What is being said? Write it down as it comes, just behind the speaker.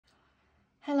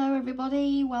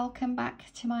everybody, welcome back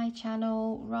to my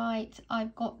channel. Right,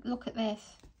 I've got, look at this,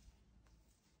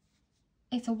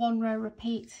 it's a 1 row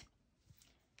repeat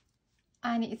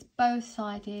and it's both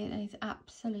sided and it's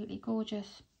absolutely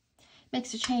gorgeous.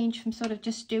 Makes a change from sort of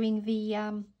just doing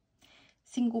the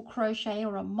single crochet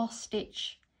or a moss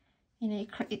stitch. You know,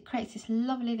 it creates this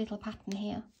lovely little pattern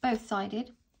here, both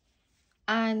sided,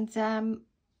 and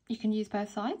you can use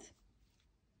both sides.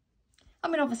 I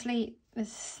mean, obviously there's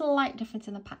a slight difference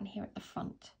in the pattern here at the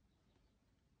front,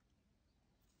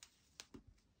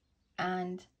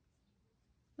 and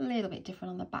a little bit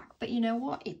different on the back, but you know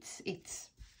what, it's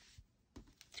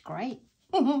great.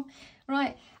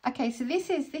 Right, okay, so this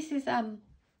is it's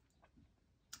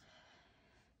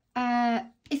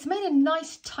made a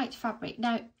nice tight fabric.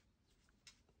 Now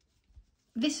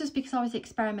this was because I was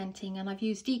experimenting and I've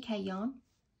used DK yarn,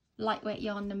 lightweight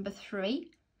yarn number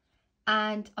 3,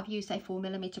 and I've used a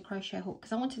 4mm crochet hook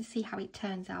because I wanted to see how it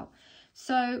turns out.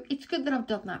 So it's good that I've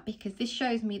done that because this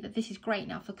shows me that this is great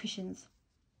now for cushions,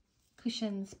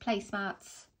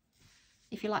 placemats,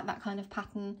 if you like that kind of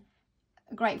pattern.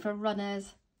 Great for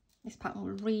runners. This pattern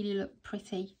will really look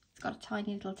pretty. It's got a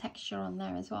tiny little texture on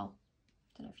there as well.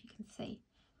 Don't know if you can see.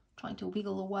 I'm trying to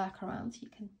wiggle the work around so you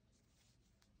can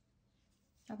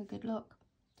have a good look.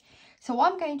 So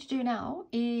what I'm going to do now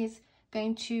is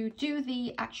going to do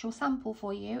the actual sample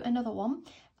for you, another one,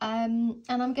 and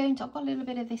I've got a little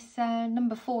bit of this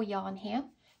number 4 yarn here,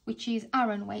 which is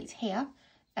Aran weight here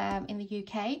in the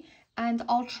UK, and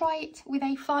I'll try it with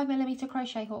a 5mm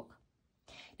crochet hook.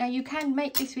 Now you can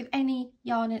make this with any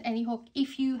yarn and any hook.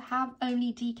 If you have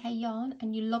only DK yarn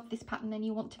and you love this pattern and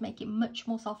you want to make it much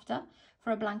more softer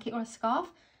for a blanket or a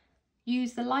scarf,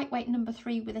 use the lightweight number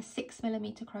 3 with a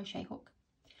 6mm crochet hook.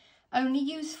 Only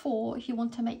use 4 if you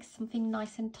want to make something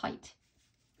nice and tight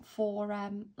for,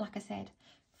 like I said,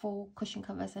 for cushion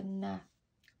covers and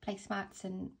placemats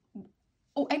and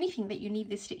or anything that you need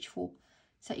this stitch for.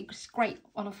 So it's great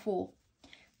on a 4.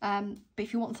 But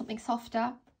if you want something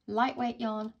softer, lightweight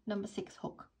yarn number 6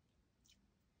 hook.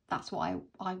 That's what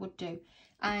I would do.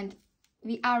 And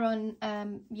the Aran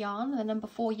yarn, the number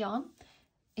 4 yarn,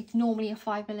 it's normally a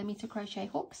 5mm crochet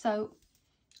hook. So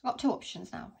I've got 2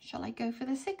 options now. Shall I go for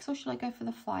the 6 or shall I go for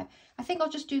the 5? I think I'll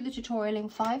just do the tutorial in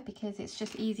 5 because it's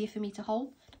just easier for me to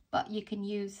hold. But you can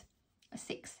use a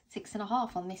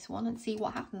 6.5 on this one and see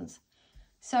what happens.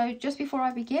 So just before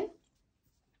I begin,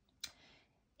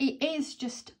 it is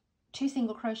just 2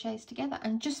 single crochets together,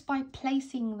 and just by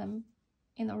placing them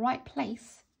in the right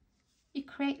place, you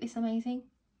create this amazing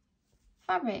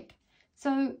fabric.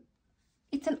 So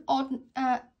it's an odd,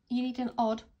 you need an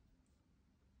odd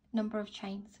number of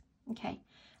chains. Okay,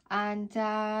 and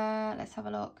let's have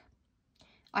a look.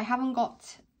 I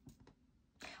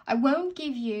won't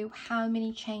give you how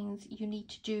many chains you need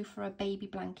to do for a baby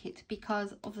blanket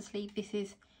because obviously this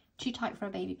is too tight for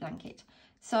a baby blanket.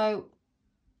 So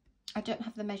I don't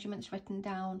have the measurements written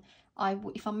down.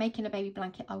 If I'm making a baby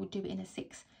blanket, I would do it in a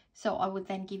 6. So I would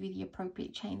then give you the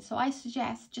appropriate chain. So I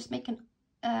suggest just make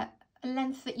a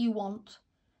length that you want,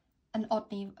 an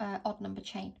odd number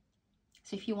chain.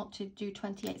 So if you want to do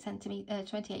 28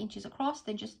 inches across,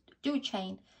 then just do a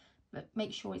chain, but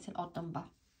make sure it's an odd number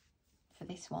for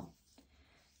this one.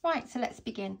 Right, so let's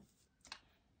begin.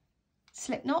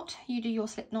 Slip knot, you do your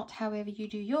slip knot however you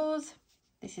do yours.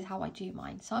 This is how I do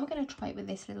mine. So I'm going to try it with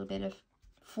this little bit of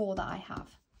 4 that I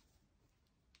have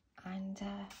and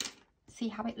see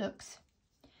how it looks.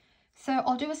 So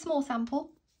I'll do a small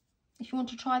sample. If you want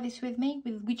to try this with me,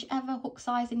 with whichever hook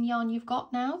size and yarn you've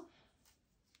got now,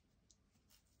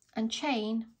 and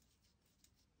chain,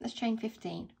 let's chain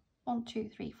 15. 1, 2,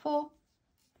 3, 4,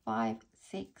 5,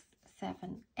 6,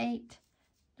 7, 8,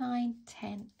 9,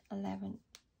 10, 11,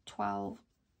 12,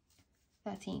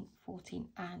 13, 14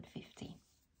 and 15.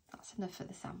 That's enough for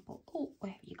the sample. Oh,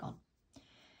 where have you gone?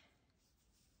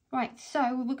 Right,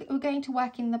 so we're going to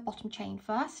work in the bottom chain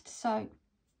first. So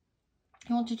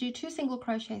you want to do 2 single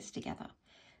crochets together,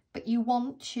 but you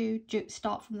want to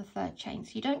start from the 3rd chain.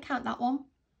 So you don't count that one,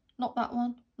 not that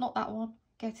one, not that one.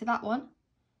 Go to that one,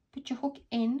 put your hook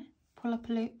in, pull up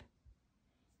a loop,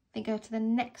 then go to the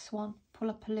next one, pull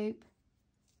up a loop.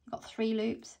 You've got 3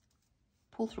 loops,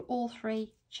 pull through all 3,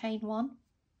 chain 1.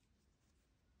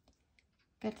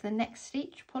 Go to the next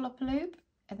stitch, pull up a loop,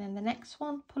 and then the next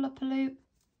one, pull up a loop,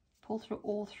 pull through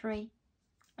all 3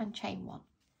 and chain 1.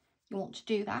 You want to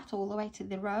do that all the way to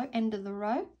the row, end of the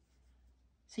row.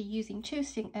 So you're using 2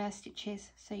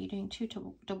 stitches, so you're doing 2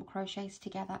 double crochets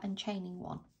together and chaining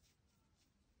 1.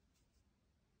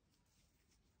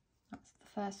 That's the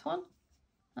first one.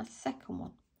 That's the second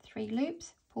one. 3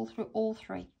 loops, pull through all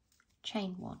 3,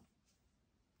 chain 1.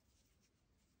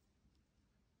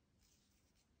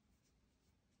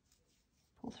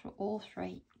 pull through all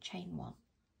 3, chain 1.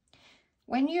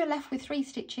 When you're left with 3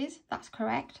 stitches, that's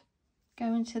correct.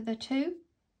 Go into the 2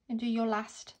 and do your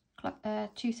last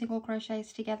 2 single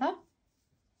crochets together,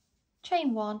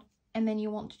 chain 1, and then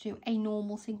you want to do a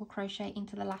normal single crochet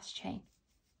into the last chain.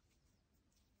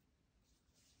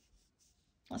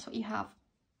 That's what you have.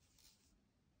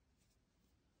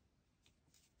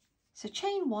 So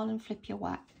chain 1 and flip your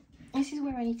work. This is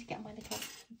where I need to get my little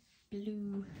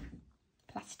blue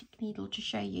plastic needle to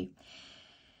show you.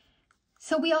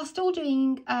 So we are still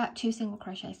doing 2 single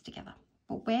crochets together,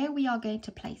 but where we are going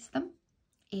to place them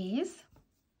is,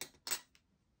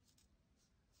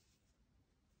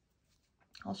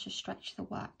 I'll just stretch the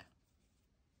work.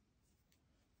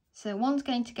 So one's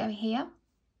going to go here,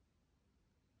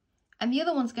 and the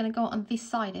other one's going to go on this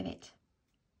side of it,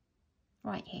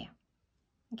 right here.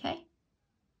 Okay.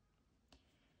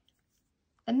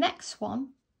 The next one,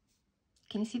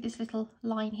 can you see this little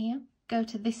line here? Go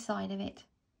to this side of it.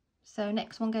 So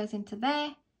next one goes into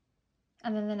there,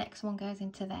 and then the next one goes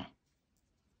into there.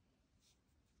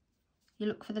 You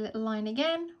look for the little line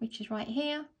again, which is right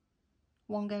here.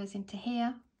 One goes into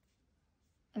here,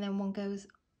 and then one goes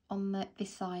on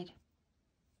this side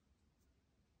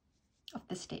of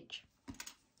the stitch.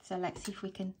 So let's see if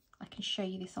I can show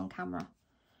you this on camera.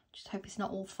 Just hope it's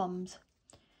not all thumbs.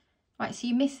 Right, so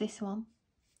you miss this one.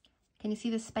 Can you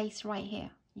see the space right here?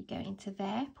 You go into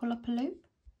there, pull up a loop,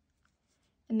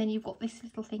 and then you've got this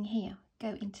little thing here.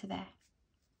 Go into there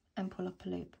and pull up a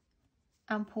loop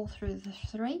and pull through the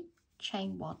 3,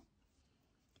 chain 1.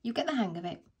 You get the hang of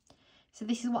it. So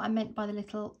this is what I meant by the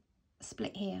little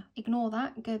split here. Ignore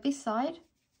that, go this side,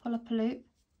 pull up a loop,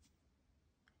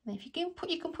 and if you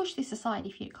can push this aside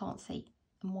if you can't see,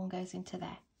 and one goes into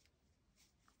there.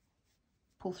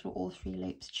 Pull through all 3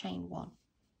 loops, chain 1.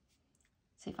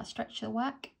 So if I stretch the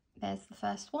work, there's the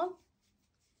first one,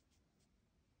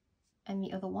 and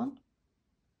the other one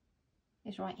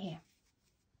is right here.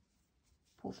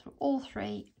 Pull through all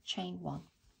 3, chain 1.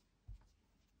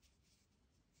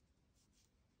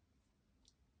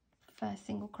 First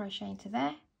single crochet into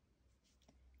there,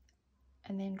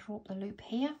 and then drop the loop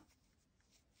here,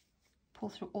 pull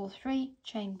through all 3,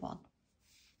 chain 1.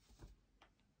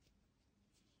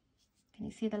 Can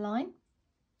you see the line?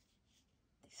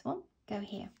 This one, go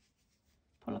here,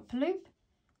 pull up a loop,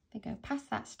 then go past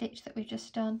that stitch that we've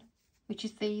just done, which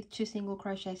is the 2 single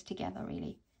crochets together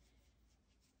really.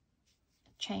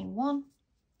 Chain 1,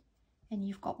 and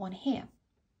you've got one here,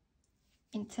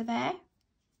 into there,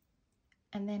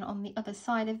 and then on the other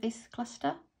side of this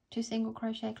cluster, 2 single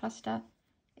crochet cluster,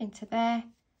 into there,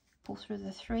 pull through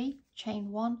the 3,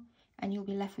 chain 1, and you'll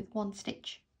be left with 1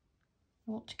 stitch.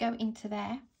 You want to go into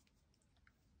there,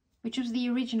 which was the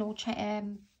original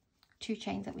 2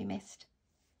 chains that we missed,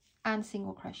 and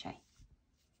single crochet.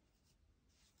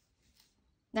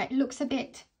 Now it looks a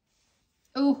bit,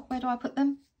 oh, where do I put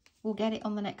them? We'll get it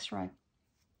on the next row.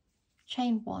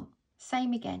 Chain 1,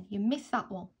 same again, you miss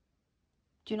that one.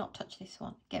 Do not touch this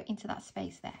one, go into that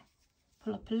space there.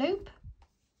 Pull up a loop,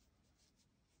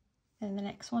 and the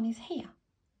next one is here.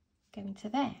 Go into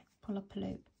there, pull up a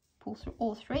loop, pull through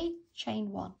all 3,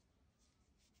 chain 1.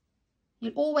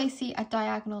 You'll always see a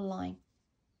diagonal line.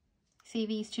 See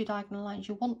these 2 diagonal lines?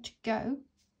 You want to go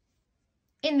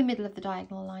in the middle of the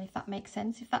diagonal line, if that makes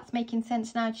sense. If that's making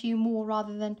sense now to you more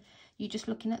rather than you just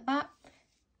looking at that,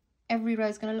 every row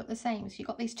is going to look the same. So you've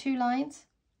got these 2 lines,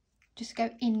 just go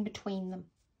in between them,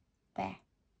 there.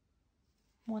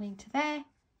 One into there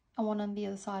and one on the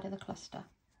other side of the cluster.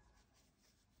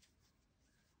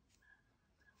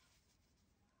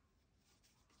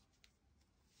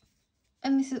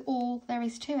 And this is all there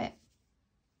is to it.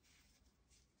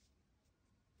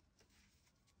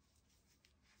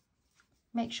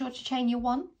 Make sure to chain your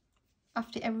 1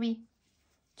 after every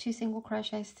 2 single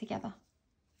crochets together.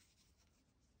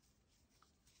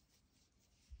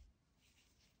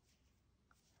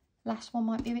 Last one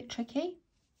might be a bit tricky.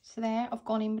 So there, I've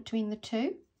gone in between the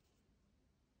 2.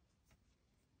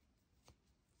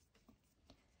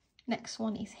 Next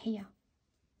one is here.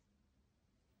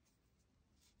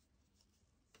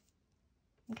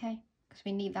 Okay, because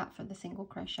we need that for the single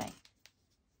crochet.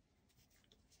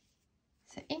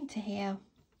 So into here,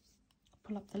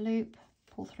 pull up the loop,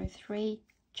 pull through 3,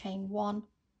 chain 1,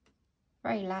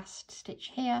 very last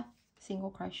stitch here,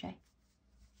 single crochet.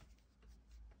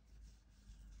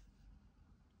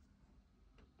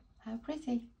 How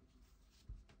pretty.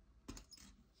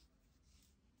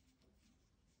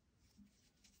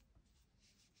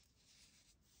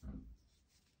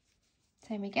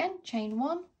 Same again, chain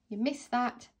 1, you miss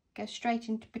that, go straight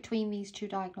into between these 2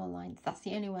 diagonal lines. That's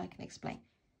the only way I can explain.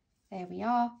 There we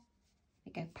are,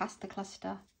 You go past the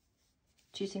cluster,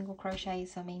 2 single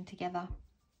crochets, together,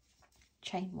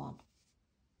 chain 1.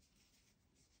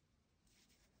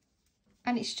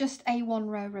 And it's just a 1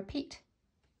 row repeat.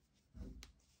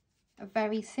 A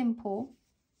very simple.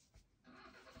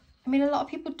 A lot of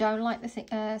people don't like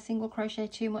the single crochet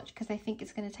too much because they think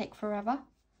it's going to take forever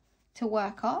to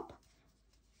work up.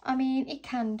 It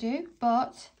can do,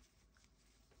 but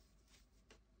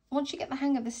once you get the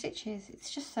hang of the stitches,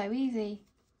 it's just so easy.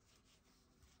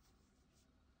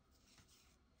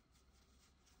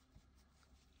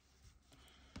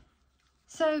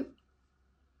 So,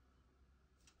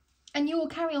 and you will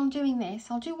carry on doing this.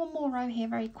 I'll do 1 more row here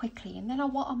very quickly, and then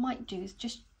what I might do is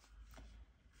just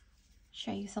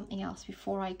show you something else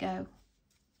before I go.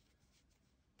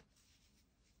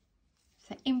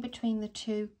 So in between the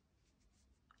 2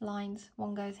 lines,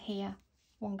 1 goes here,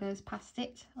 1 goes past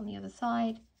it on the other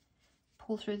side,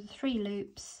 pull through the 3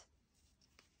 loops,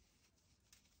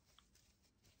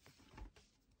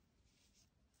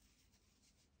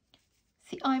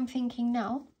 see, I'm thinking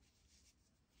now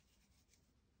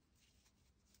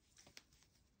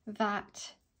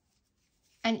that,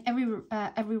 and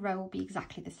every row will be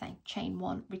exactly the same, chain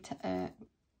 1, and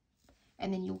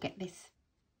then you'll get this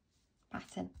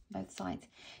pattern both sides.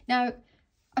 Now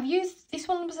I've used, this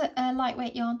one was a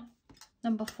lightweight yarn,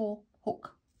 number 4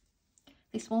 hook.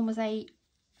 This one was a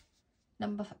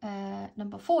number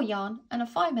 4 yarn and a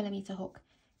 5mm hook.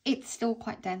 It's still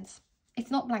quite dense.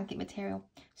 It's not blanket material.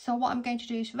 So what I'm going to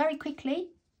do is very quickly,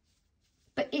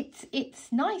 but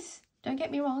it's nice. Don't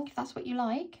get me wrong, if that's what you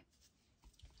like.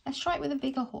 Let's try it with a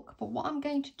bigger hook. But what I'm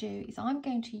going to do is I'm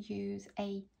going to use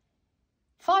a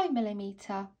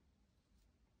 5mm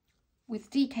with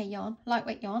DK yarn,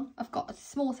 lightweight yarn. I've got a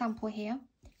small sample here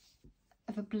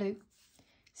of a blue.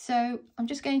 So I'm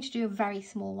just going to do a very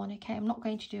small one, okay? I'm not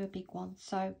going to do a big one.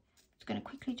 So I'm just going to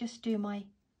quickly just do my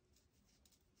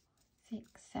 6,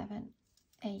 7,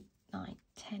 8, 9,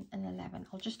 10 and 11.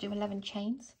 I'll just do 11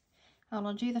 chains and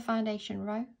I'll do the foundation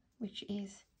row, which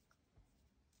is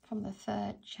from the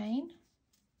 3rd chain.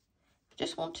 I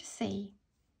just want to see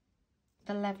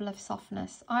the level of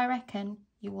softness. I reckon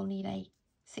you will need a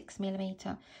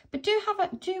 6mm, but do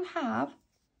have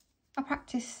a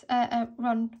practice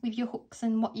run with your hooks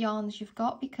and what yarns you've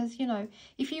got, because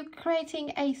if you're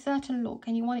creating a certain look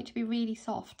and you want it to be really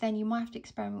soft, then you might have to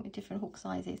experiment with different hook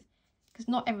sizes because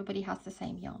not everybody has the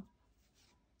same yarn.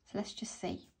 So let's just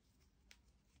see.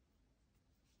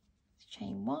 It's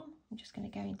chain 1. I'm just going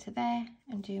to go into there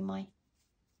and do my,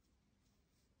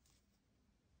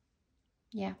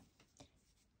 yeah,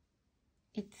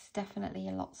 it's definitely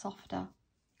a lot softer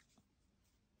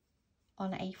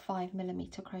on a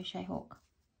 5mm crochet hook.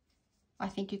 I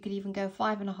think you could even go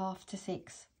 5.5 to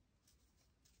 6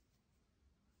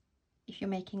 if you're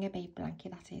making a baby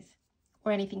blanket, that is,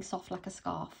 or anything soft like a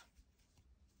scarf.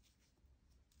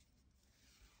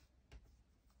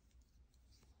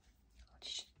 I'll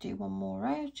just do 1 more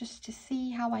row just to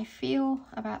see how I feel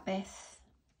about this,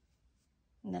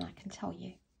 and then I can tell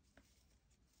you.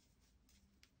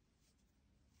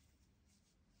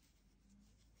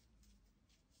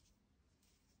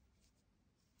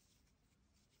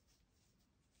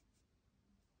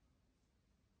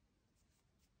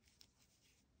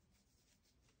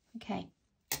 Okay,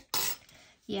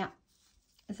 yeah,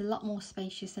 it's a lot more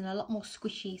spacious and a lot more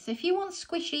squishy. So if you want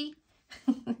squishy,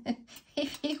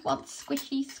 if you want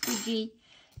squishy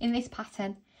in this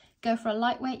pattern, go for a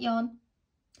lightweight yarn.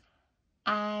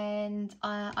 And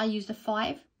I used a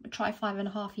 5, but try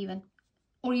 5.5 even,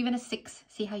 or even a 6,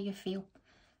 see how you feel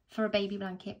for a baby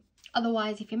blanket.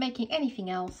 Otherwise, if you're making anything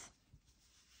else,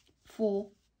 4,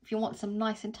 if you want some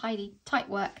nice and tight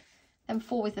work, then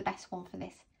 4 is the best one for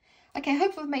this. Okay, I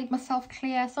hope I've made myself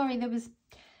clear. Sorry, there was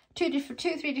 2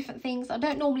 or 3 different things. I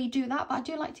don't normally do that, but I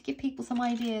do like to give people some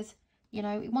ideas.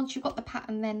 Once you've got the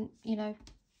pattern, then, you can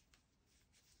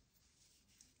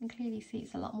clearly see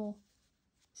it's a lot more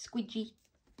squidgy,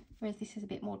 whereas this is a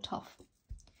bit more tough.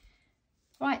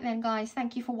 Right then, guys,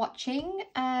 thank you for watching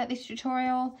this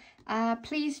tutorial.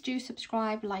 Please do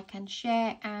subscribe, like and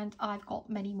share, and I've got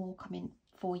many more coming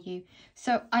for you.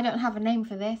 So I don't have a name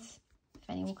for this, if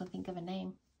anyone can think of a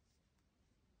name.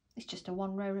 It's just a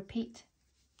 1 row repeat.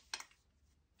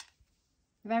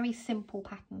 Very simple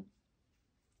pattern,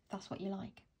 if that's what you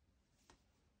like.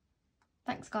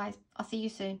 Thanks, guys. I'll see you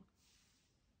soon.